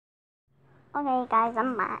Okay guys,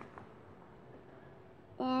 I'm back.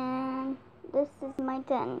 And this is my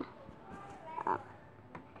den.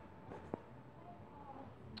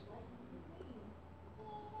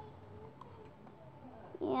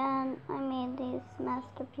 And I made these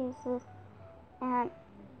masterpieces, and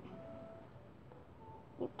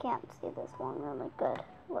you can't see this one really good.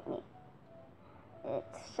 Let me.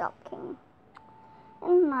 It's shocking.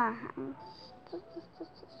 In my house.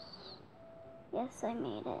 Yes, I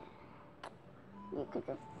made it. You could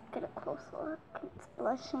just get a close look. It's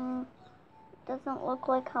blushing. It doesn't look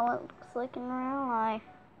like how it looks like in real life.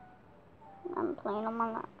 I'm playing on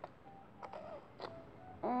my laptop.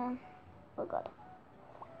 And oh god.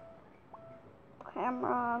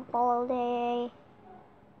 Camera quality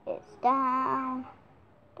is down.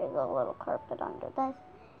 There's a little carpet under this.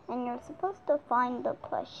 And you're supposed to find the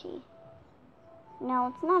plushie. No,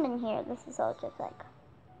 it's not in here. This is all just like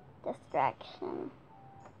distraction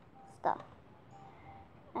stuff.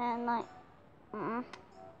 And like, boom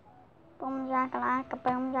shakalaka,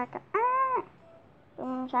 boom shaka, ah,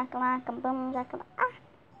 boom shakalaka, boom shakalaka, ah.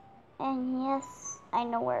 And yes, I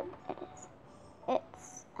know where it is.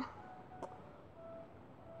 It's,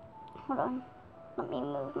 hold on, let me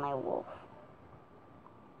move my wolf.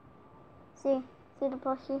 See the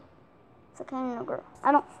plushie? It's a kind of girl.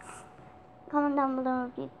 I don't. Comment down below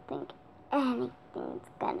if you think anyone's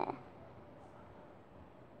gonna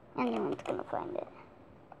find it.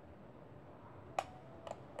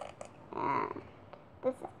 And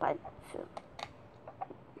this is part 2.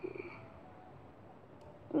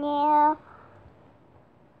 Yeah.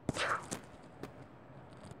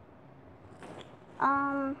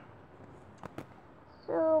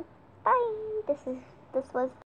 So bye. This was